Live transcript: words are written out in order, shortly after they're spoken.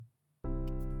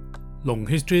Long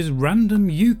History's random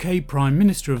UK Prime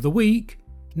Minister of the Week,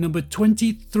 number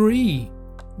 23,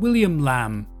 William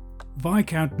Lamb,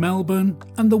 Viscount Melbourne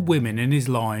and the women in his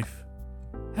life.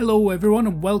 Hello everyone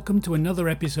and welcome to another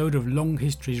episode of Long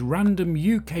History's random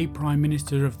UK Prime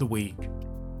Minister of the Week.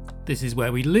 This is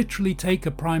where we literally take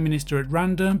a Prime Minister at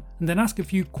random and then ask a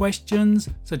few questions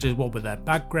such as what were their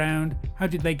background, how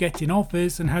did they get in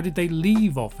office and how did they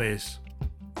leave office.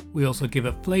 We also give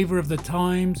a flavour of the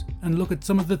times and look at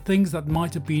some of the things that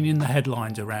might have been in the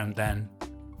headlines around then.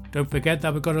 Don't forget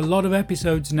that we've got a lot of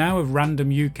episodes now of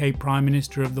Random UK Prime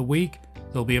Minister of the Week.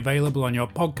 They'll be available on your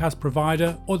podcast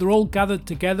provider or they're all gathered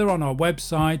together on our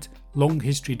website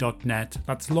longhistory.net.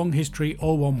 That's long history,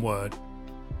 all one word.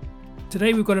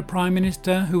 Today we've got a Prime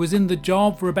Minister who was in the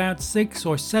job for about 6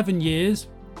 or 7 years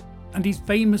and he's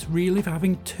famous really for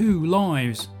having 2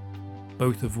 lives,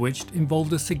 both of which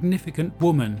involved a significant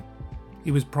woman.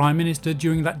 He was Prime Minister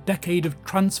during that decade of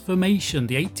transformation,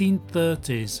 the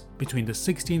 1830s, between the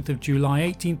 16th of July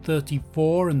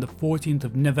 1834 and the 14th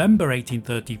of November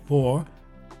 1834,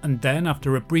 and then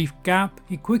after a brief gap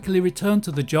he quickly returned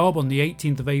to the job on the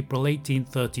 18th of April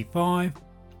 1835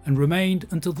 and remained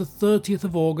until the 30th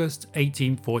of August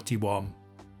 1841.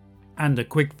 And a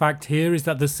quick fact here is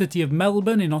that the city of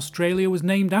Melbourne in Australia was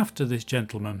named after this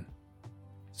gentleman.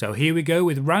 So here we go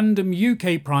with random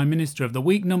UK Prime Minister of the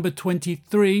Week number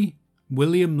 23,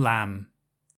 William Lamb.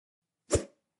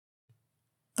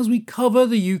 As we cover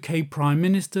the UK Prime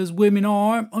Ministers, women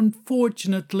are,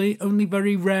 unfortunately, only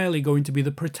very rarely going to be the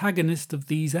protagonist of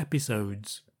these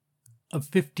episodes. Of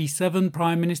 57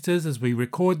 Prime Ministers as we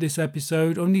record this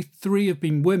episode, only 3 have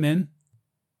been women.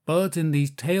 But in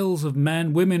these tales of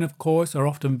men, women of course are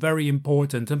often very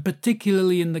important, and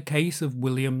particularly in the case of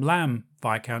William Lamb,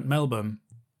 Viscount Melbourne.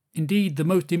 Indeed, the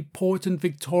most important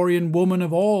Victorian woman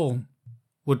of all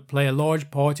would play a large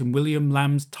part in William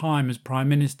Lamb's time as Prime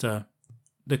Minister.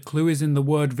 The clue is in the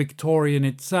word Victorian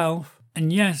itself,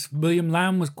 and yes, William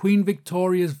Lamb was Queen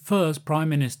Victoria's first Prime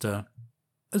Minister.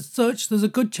 As such, there's a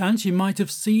good chance you might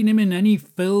have seen him in any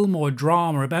film or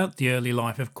drama about the early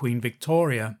life of Queen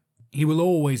Victoria. He will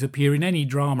always appear in any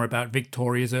drama about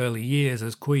Victoria's early years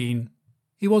as Queen.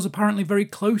 He was apparently very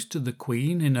close to the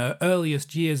Queen in her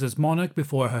earliest years as monarch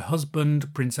before her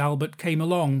husband, Prince Albert, came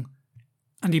along,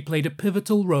 and he played a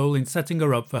pivotal role in setting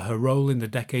her up for her role in the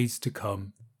decades to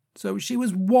come. So she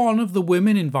was one of the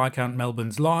women in Viscount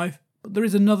Melbourne's life, but there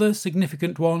is another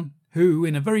significant one who,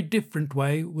 in a very different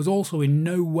way, was also in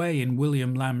no way in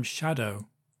William Lamb's shadow.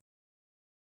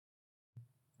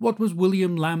 What was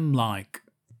William Lamb like?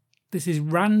 This is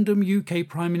random UK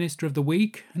Prime Minister of the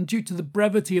Week, and due to the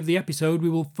brevity of the episode we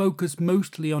will focus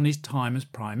mostly on his time as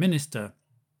Prime Minister.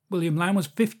 William Lamb was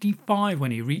 55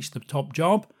 when he reached the top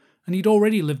job, and he'd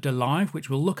already lived a life which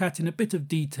we'll look at in a bit of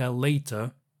detail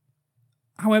later.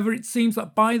 However, it seems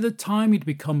that by the time he'd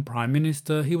become Prime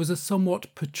Minister he was a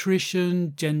somewhat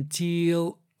patrician,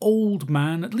 genteel, old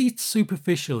man, at least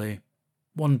superficially.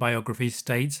 One biography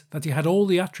states that he had all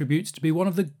the attributes to be one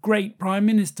of the great Prime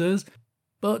Ministers,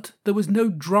 but there was no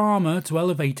drama to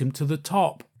elevate him to the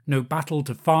top, no battle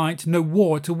to fight, no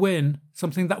war to win,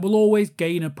 something that will always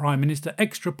gain a Prime Minister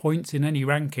extra points in any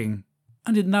ranking.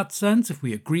 And in that sense, if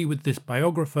we agree with this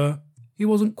biographer, he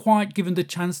wasn't quite given the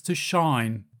chance to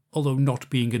shine, although not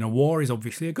being in a war is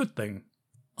obviously a good thing.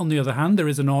 On the other hand, there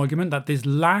is an argument that this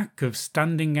lack of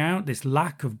standing out, this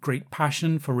lack of great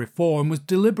passion for reform was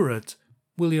deliberate.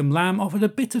 William Lamb offered a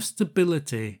bit of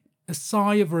stability, a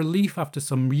sigh of relief after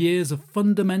some years of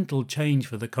fundamental change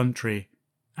for the country,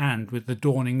 and with the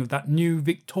dawning of that new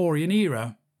Victorian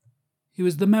era. He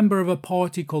was the member of a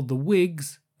party called the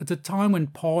Whigs at a time when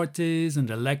parties and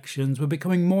elections were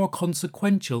becoming more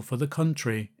consequential for the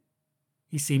country.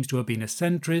 He seems to have been a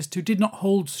centrist who did not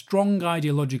hold strong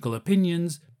ideological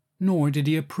opinions, nor did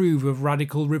he approve of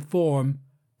radical reform,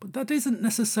 but that isn't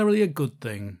necessarily a good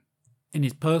thing. In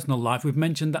his personal life, we've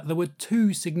mentioned that there were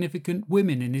 2 significant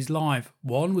women in his life.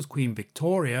 One was Queen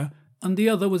Victoria, and the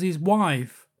other was his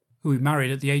wife, who he married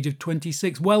at the age of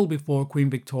 26, well before Queen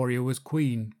Victoria was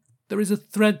Queen. There is a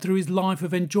thread through his life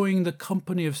of enjoying the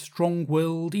company of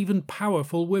strong-willed, even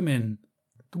powerful women.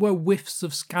 There were whiffs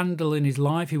of scandal in his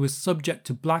life. He was subject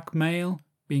to blackmail,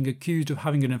 being accused of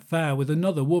having an affair with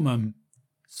another woman.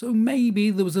 So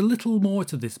maybe there was a little more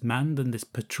to this man than this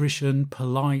patrician,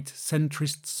 polite,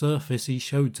 centrist surface he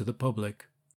showed to the public.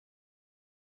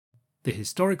 The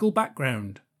historical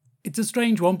background. It's a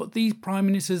strange one, but these Prime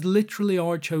Ministers literally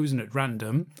are chosen at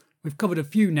random. We've covered a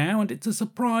few now, and it's a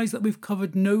surprise that we've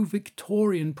covered no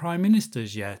Victorian Prime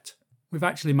Ministers yet. We've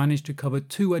actually managed to cover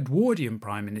 2 Edwardian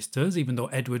Prime Ministers, even though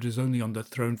Edward was only on the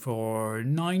throne for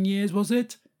 9 years, was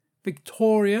it?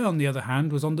 Victoria, on the other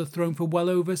hand, was on the throne for well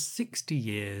over 60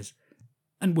 years.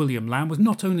 And William Lamb was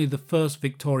not only the first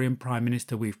Victorian Prime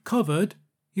Minister we've covered,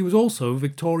 he was also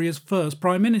Victoria's first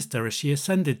Prime Minister as she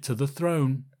ascended to the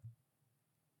throne.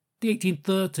 The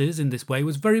 1830s, in this way,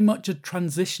 was very much a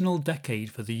transitional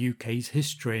decade for the UK's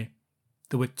history.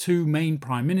 There were two main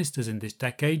Prime Ministers in this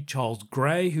decade, Charles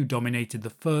Grey, who dominated the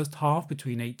first half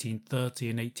between 1830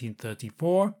 and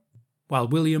 1834, while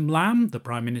William Lamb, the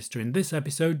Prime Minister in this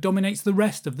episode, dominates the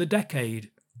rest of the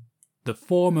decade. The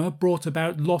former brought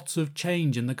about lots of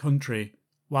change in the country,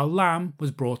 while Lamb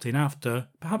was brought in after,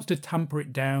 perhaps to tamper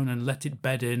it down and let it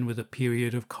bed in with a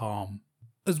period of calm.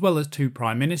 As well as two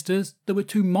Prime Ministers, there were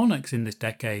two monarchs in this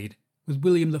decade, with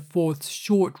William IV's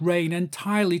short reign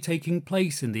entirely taking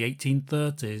place in the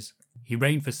 1830s. He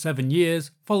reigned for 7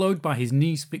 years, followed by his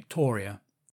niece Victoria.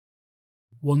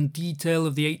 One detail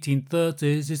of the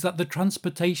 1830s is that the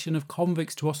transportation of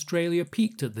convicts to Australia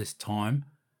peaked at this time.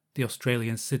 The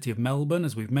Australian city of Melbourne,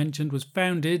 as we've mentioned, was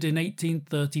founded in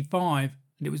 1835,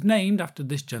 and it was named after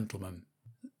this gentleman.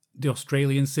 The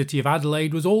Australian city of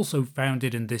Adelaide was also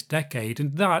founded in this decade,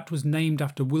 and that was named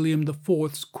after William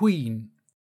IV's Queen.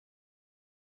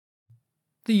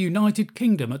 The United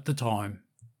Kingdom at the time.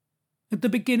 At the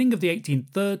beginning of the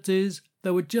 1830s,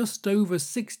 there were just over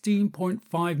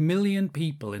 16.5 million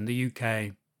people in the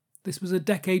UK. This was a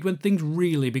decade when things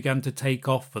really began to take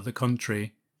off for the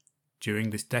country.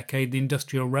 During this decade, the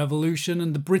Industrial Revolution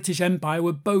and the British Empire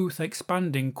were both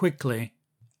expanding quickly.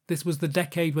 This was the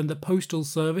decade when the postal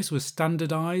service was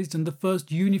standardised and the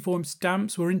first uniform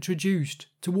stamps were introduced,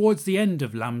 towards the end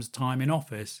of Lamb's time in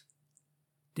office.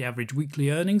 The average weekly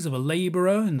earnings of a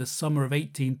labourer in the summer of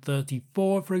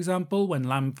 1834, for example, when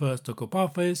Lamb first took up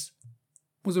office,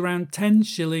 was around 10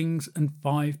 shillings and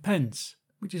 5 pence,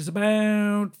 which is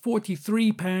about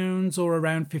 £43 or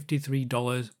around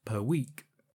 $53 per week.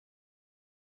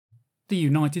 The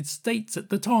United States at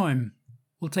the time.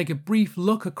 We'll take a brief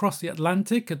look across the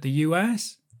Atlantic at the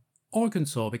US.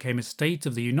 Arkansas became a state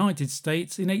of the United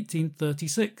States in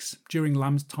 1836, during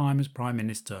Lamb's time as Prime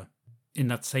Minister. In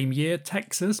that same year,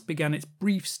 Texas began its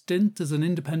brief stint as an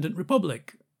independent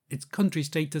republic, its country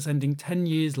status ending 10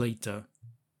 years later.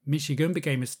 Michigan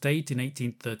became a state in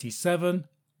 1837,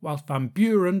 while Van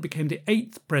Buren became the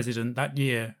 8th president that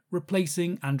year,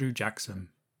 replacing Andrew Jackson.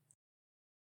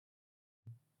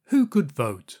 Who could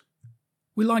vote?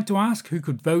 We like to ask who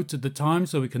could vote at the time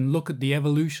so we can look at the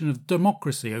evolution of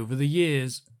democracy over the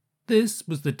years. This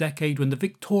was the decade when the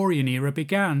Victorian era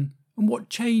began, and what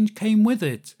change came with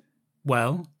it?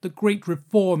 Well, the Great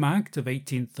Reform Act of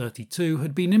 1832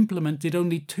 had been implemented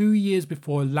only 2 years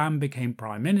before Lamb became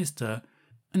Prime Minister,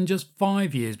 and just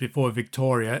 5 years before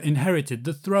Victoria inherited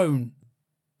the throne.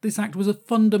 This act was a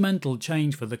fundamental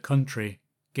change for the country,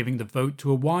 giving the vote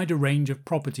to a wider range of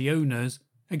property owners,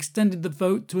 extended the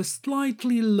vote to a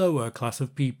slightly lower class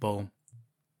of people.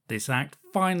 This act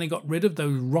finally got rid of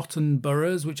those rotten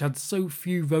boroughs which had so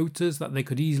few voters that they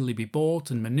could easily be bought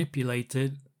and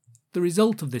manipulated. The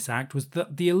result of this act was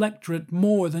that the electorate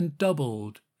more than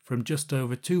doubled, from just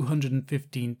over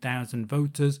 215,000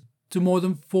 voters to more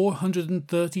than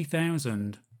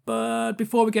 430,000. But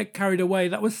before we get carried away,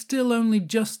 that was still only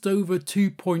just over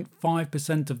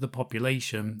 2.5% of the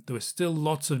population. There was still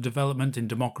lots of development in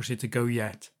democracy to go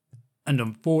yet. And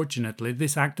unfortunately,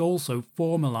 this act also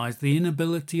formalised the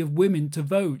inability of women to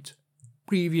vote.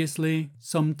 Previously,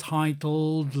 some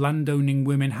titled, landowning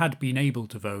women had been able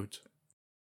to vote.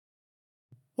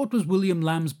 What was William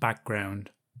Lamb's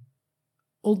background?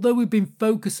 Although we've been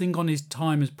focusing on his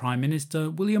time as Prime Minister,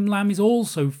 William Lamb is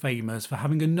also famous for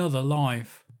having another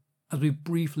life. As we've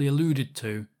briefly alluded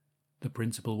to, the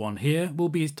principal one here will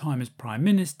be his time as Prime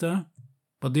Minister,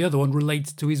 but the other one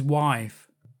relates to his wife.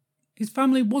 His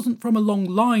family wasn't from a long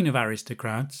line of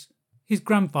aristocrats. His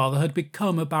grandfather had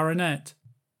become a baronet,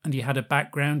 and he had a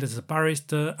background as a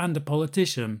barrister and a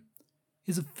politician.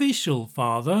 His official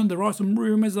father, and there are some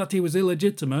rumours that he was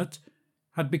illegitimate,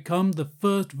 had become the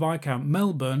first Viscount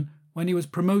Melbourne when he was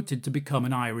promoted to become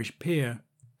an Irish peer.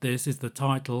 This is the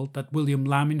title that William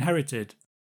Lamb inherited.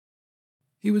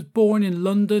 He was born in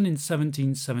London in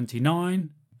 1779,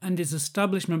 and his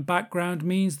establishment background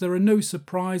means there are no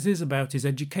surprises about his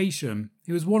education.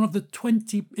 He was one of the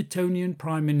 20 Etonian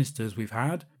Prime Ministers we've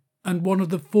had, and one of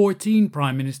the 14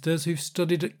 Prime Ministers who've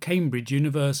studied at Cambridge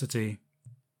University.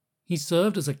 He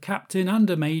served as a captain and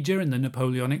a major in the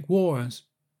Napoleonic Wars.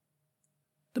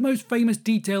 The most famous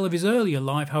detail of his earlier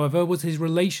life, however, was his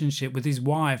relationship with his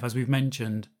wife, as we've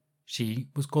mentioned. She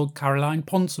was called Caroline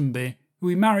Ponsonby, who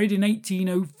he married in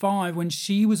 1805 when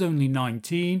she was only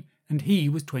 19 and he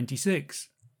was 26.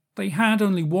 They had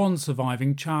only one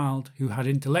surviving child who had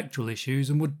intellectual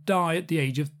issues and would die at the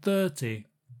age of 30.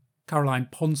 Caroline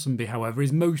Ponsonby, however,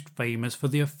 is most famous for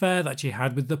the affair that she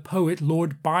had with the poet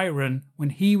Lord Byron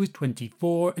when he was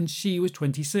 24 and she was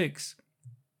 26.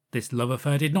 This love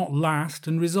affair did not last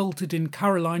and resulted in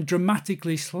Caroline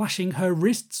dramatically slashing her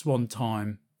wrists one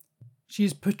time. She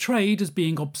is portrayed as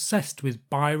being obsessed with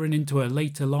Byron into her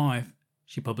later life.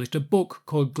 She published a book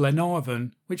called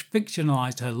Glenarvan, which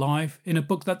fictionalised her life in a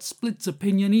book that splits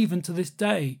opinion even to this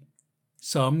day.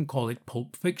 Some call it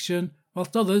pulp fiction,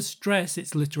 whilst others stress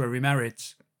its literary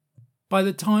merits. By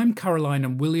the time Caroline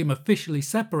and William officially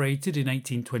separated in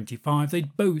 1825,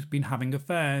 they'd both been having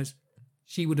affairs.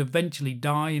 She would eventually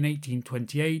die in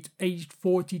 1828, aged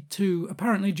 42,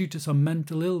 apparently due to some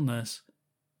mental illness.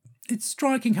 It's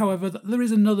striking, however, that there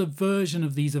is another version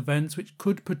of these events which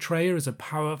could portray her as a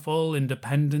powerful,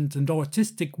 independent and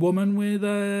artistic woman with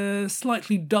a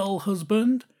slightly dull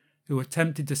husband who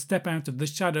attempted to step out of the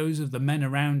shadows of the men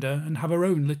around her and have her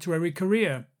own literary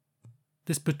career.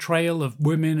 This portrayal of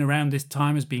women around this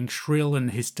time as being shrill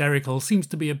and hysterical seems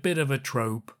to be a bit of a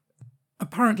trope.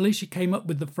 Apparently she came up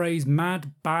with the phrase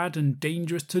mad, bad and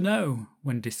dangerous to know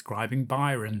when describing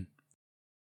Byron.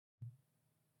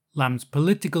 Lamb's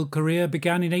political career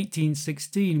began in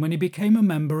 1816 when he became a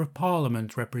Member of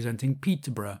Parliament representing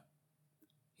Peterborough.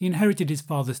 He inherited his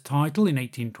father's title in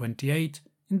 1828,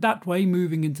 in that way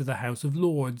moving into the House of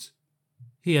Lords.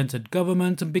 He entered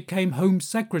government and became Home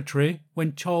Secretary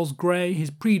when Charles Grey,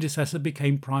 his predecessor,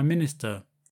 became Prime Minister.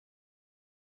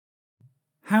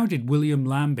 How did William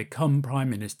Lamb become Prime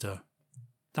Minister?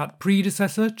 That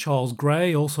predecessor, Charles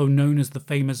Grey, also known as the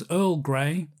famous Earl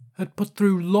Grey, had put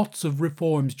through lots of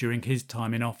reforms during his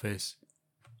time in office.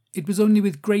 It was only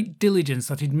with great diligence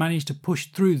that he'd managed to push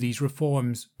through these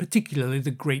reforms, particularly the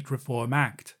Great Reform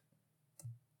Act.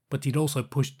 But he'd also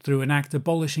pushed through an act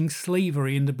abolishing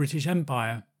slavery in the British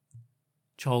Empire.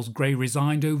 Charles Grey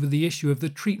resigned over the issue of the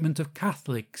treatment of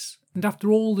Catholics, and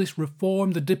after all this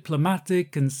reform, the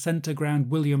diplomatic and centre-ground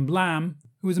William Lamb,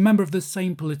 who was a member of the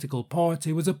same political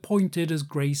party, was appointed as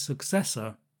Grey's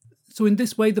successor. So in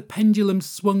this way the pendulum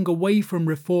swung away from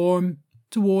reform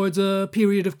towards a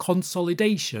period of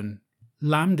consolidation.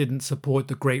 Lamb didn't support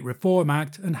the Great Reform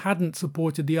Act and hadn't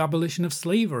supported the abolition of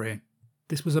slavery.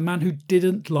 This was a man who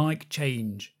didn't like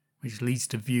change, which leads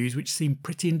to views which seem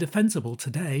pretty indefensible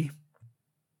today.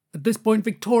 At this point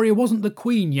Victoria wasn't the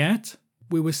Queen yet.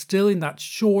 We were still in that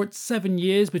short 7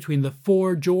 years between the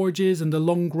 4 Georges and the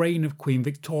long reign of Queen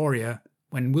Victoria,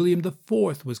 when William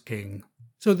IV was king.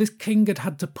 So this king had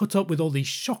had to put up with all these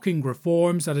shocking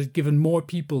reforms that had given more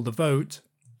people the vote,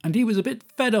 and he was a bit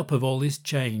fed up of all this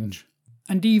change.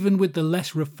 And even with the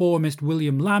less reformist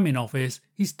William Lamb in office,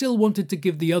 he still wanted to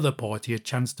give the other party a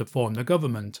chance to form the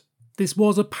government. This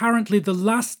was apparently the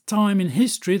last time in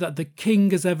history that the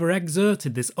king has ever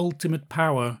exerted this ultimate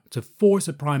power to force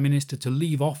a prime minister to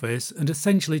leave office and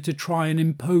essentially to try and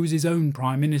impose his own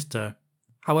prime minister.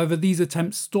 However, these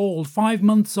attempts stalled 5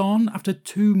 months on after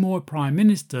 2 more prime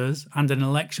ministers and an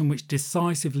election which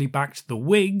decisively backed the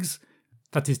Whigs,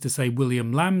 that is to say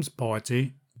William Lamb's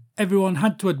party. Everyone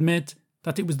had to admit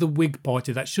that it was the Whig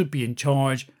party that should be in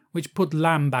charge, which put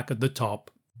Lamb back at the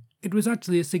top. It was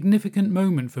actually a significant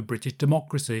moment for British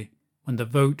democracy, when the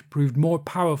vote proved more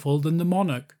powerful than the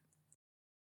monarch.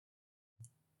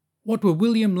 What were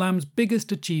William Lamb's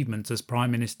biggest achievements as Prime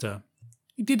Minister?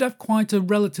 He did have quite a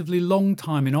relatively long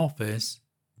time in office,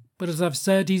 but as I've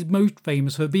said, he's most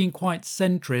famous for being quite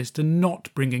centrist and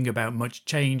not bringing about much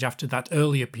change after that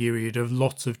earlier period of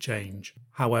lots of change.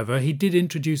 However, he did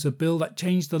introduce a bill that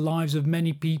changed the lives of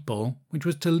many people, which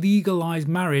was to legalise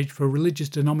marriage for religious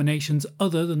denominations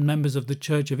other than members of the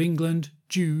Church of England,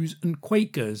 Jews and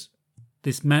Quakers.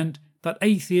 This meant that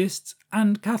atheists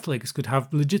and Catholics could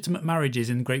have legitimate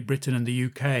marriages in Great Britain and the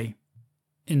UK.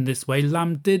 In this way,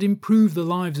 Lamb did improve the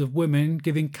lives of women,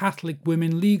 giving Catholic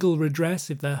women legal redress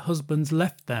if their husbands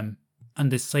left them.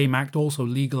 And this same act also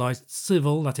legalised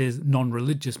civil, that is,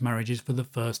 non-religious marriages for the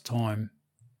first time.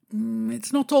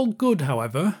 It's not all good,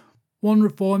 however. One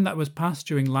reform that was passed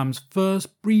during Lamb's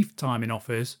first brief time in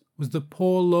office was the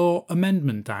Poor Law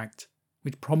Amendment Act,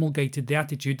 which promulgated the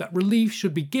attitude that relief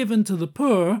should be given to the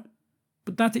poor,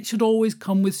 but that it should always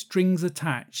come with strings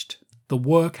attached. The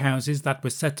workhouses that were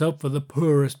set up for the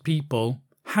poorest people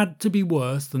had to be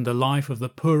worse than the life of the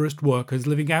poorest workers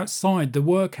living outside the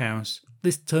workhouse.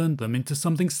 This turned them into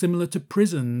something similar to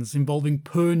prisons, involving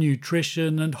poor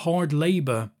nutrition and hard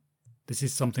labour. This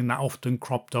is something that often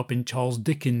cropped up in Charles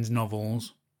Dickens'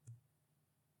 novels.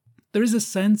 There is a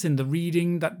sense in the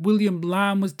reading that William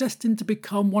Lamb was destined to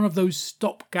become one of those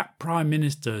stopgap prime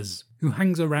ministers who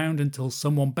hangs around until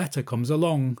someone better comes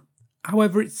along.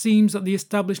 However, it seems that the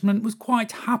establishment was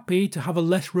quite happy to have a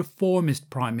less reformist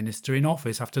Prime Minister in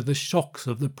office after the shocks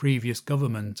of the previous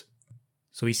government.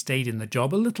 So he stayed in the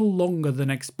job a little longer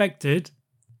than expected,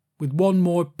 with one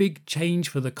more big change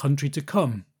for the country to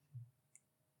come.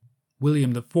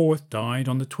 William IV died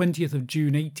on the 20th of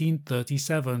June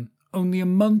 1837, only a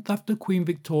month after Queen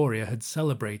Victoria had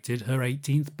celebrated her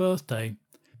 18th birthday.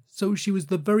 So she was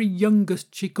the very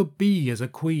youngest she could be as a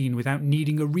queen without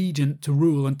needing a regent to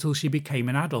rule until she became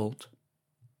an adult.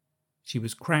 She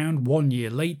was crowned 1 year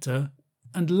later,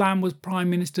 and Lamb was Prime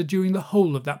Minister during the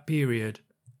whole of that period,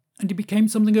 and he became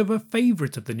something of a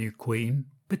favourite of the new queen,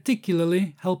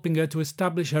 particularly helping her to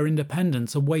establish her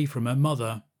independence away from her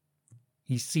mother.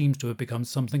 He seems to have become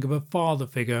something of a father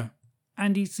figure,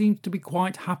 and he seems to be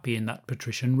quite happy in that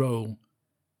patrician role.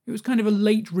 It was kind of a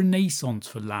late renaissance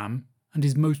for Lamb, and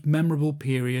his most memorable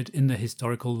period in the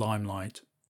historical limelight.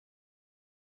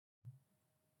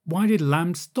 Why did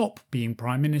Lamb stop being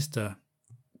Prime Minister?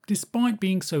 Despite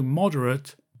being so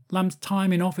moderate, Lamb's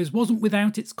time in office wasn't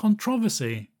without its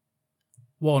controversy.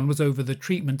 One was over the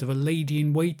treatment of a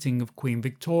lady-in-waiting of Queen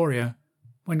Victoria,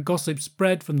 when gossip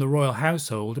spread from the royal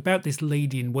household about this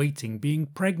lady-in-waiting being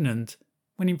pregnant,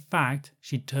 when in fact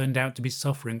she'd turned out to be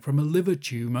suffering from a liver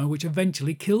tumour which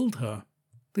eventually killed her.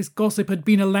 This gossip had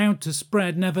been allowed to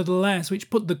spread nevertheless, which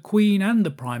put the Queen and the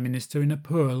Prime Minister in a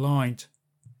poor light.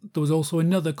 There was also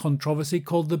another controversy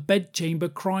called the Bedchamber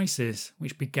Crisis,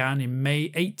 which began in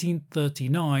May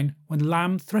 1839 when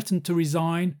Lamb threatened to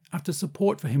resign after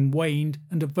support for him waned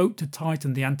and a vote to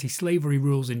tighten the anti-slavery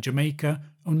rules in Jamaica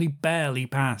only barely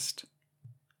passed.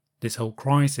 This whole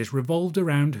crisis revolved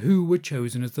around who were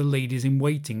chosen as the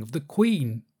ladies-in-waiting of the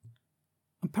Queen.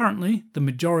 Apparently, the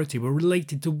majority were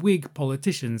related to Whig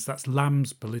politicians, that's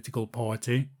Lamb's political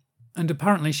party, and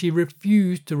apparently she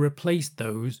refused to replace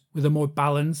those with a more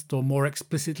balanced or more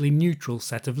explicitly neutral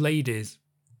set of ladies.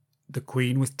 The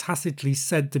Queen was tacitly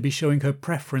said to be showing her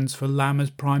preference for Lamb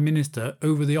as Prime Minister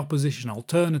over the opposition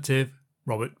alternative,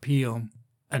 Robert Peel,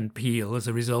 and Peel, as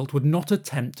a result, would not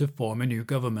attempt to form a new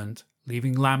government,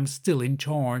 leaving Lamb still in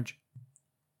charge.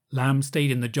 Lamb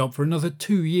stayed in the job for another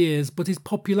 2 years, but his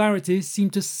popularity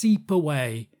seemed to seep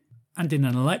away, and in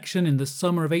an election in the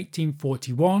summer of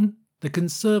 1841, the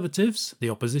Conservatives, the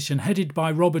opposition headed by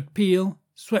Robert Peel,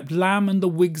 swept Lamb and the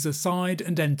Whigs aside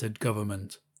and entered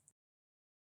government.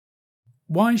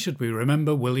 Why should we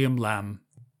remember William Lamb?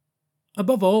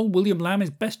 Above all, William Lamb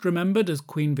is best remembered as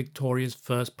Queen Victoria's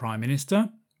first Prime Minister,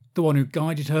 the one who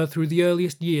guided her through the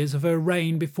earliest years of her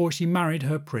reign before she married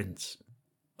her prince.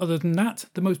 Other than that,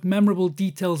 the most memorable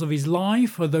details of his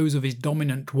life are those of his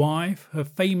dominant wife, her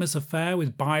famous affair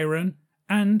with Byron,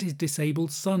 and his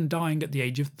disabled son dying at the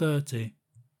age of 30.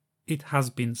 It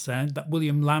has been said that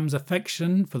William Lamb's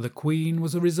affection for the Queen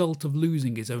was a result of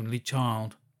losing his only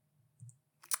child.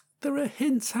 There are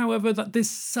hints, however, that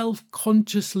this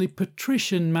self-consciously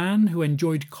patrician man who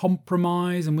enjoyed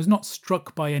compromise and was not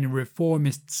struck by any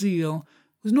reformist zeal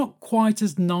was not quite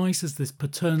as nice as this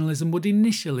paternalism would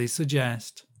initially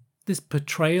suggest. This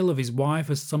portrayal of his wife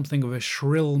as something of a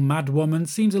shrill madwoman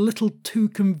seems a little too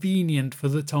convenient for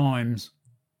the times.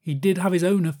 He did have his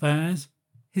own affairs.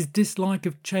 His dislike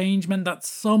of change meant that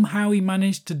somehow he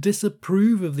managed to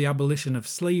disapprove of the abolition of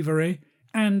slavery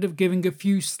and of giving a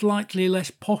few slightly less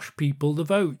posh people the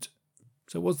vote.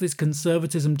 So was this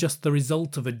conservatism just the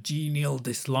result of a genial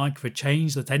dislike for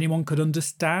change that anyone could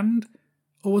understand?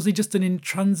 Or was he just an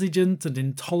intransigent and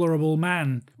intolerable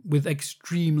man with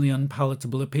extremely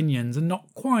unpalatable opinions and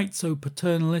not quite so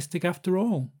paternalistic after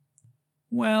all?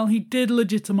 Well, he did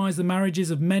legitimise the marriages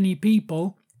of many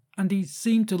people, and he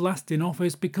seemed to last in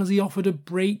office because he offered a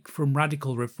break from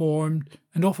radical reform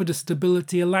and offered a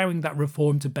stability allowing that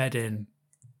reform to bed in.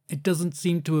 It doesn't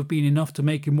seem to have been enough to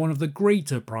make him one of the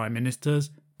greater prime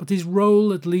ministers, but his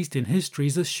role, at least in history,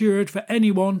 is assured for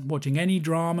anyone watching any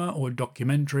drama or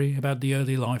documentary about the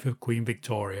early life of Queen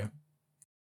Victoria.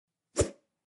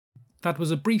 That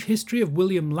was a brief history of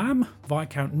William Lamb,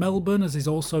 Viscount Melbourne as is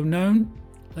also known.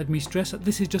 Let me stress that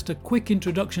this is just a quick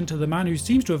introduction to the man who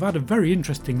seems to have had a very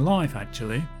interesting life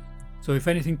actually. So if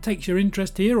anything takes your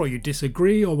interest here or you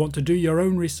disagree or want to do your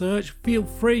own research, feel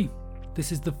free.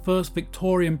 This is the first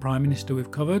Victorian Prime Minister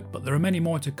we've covered, but there are many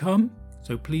more to come.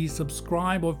 So please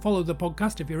subscribe or follow the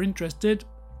podcast if you're interested.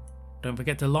 Don't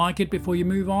forget to like it before you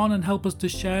move on and help us to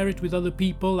share it with other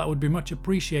people, that would be much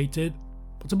appreciated.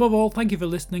 But above all, thank you for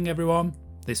listening everyone.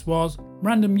 This was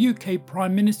Random UK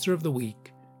Prime Minister of the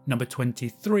Week, number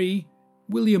 23,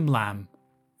 William Lamb,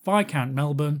 Viscount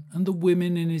Melbourne and the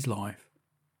women in his life.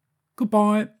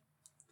 Goodbye.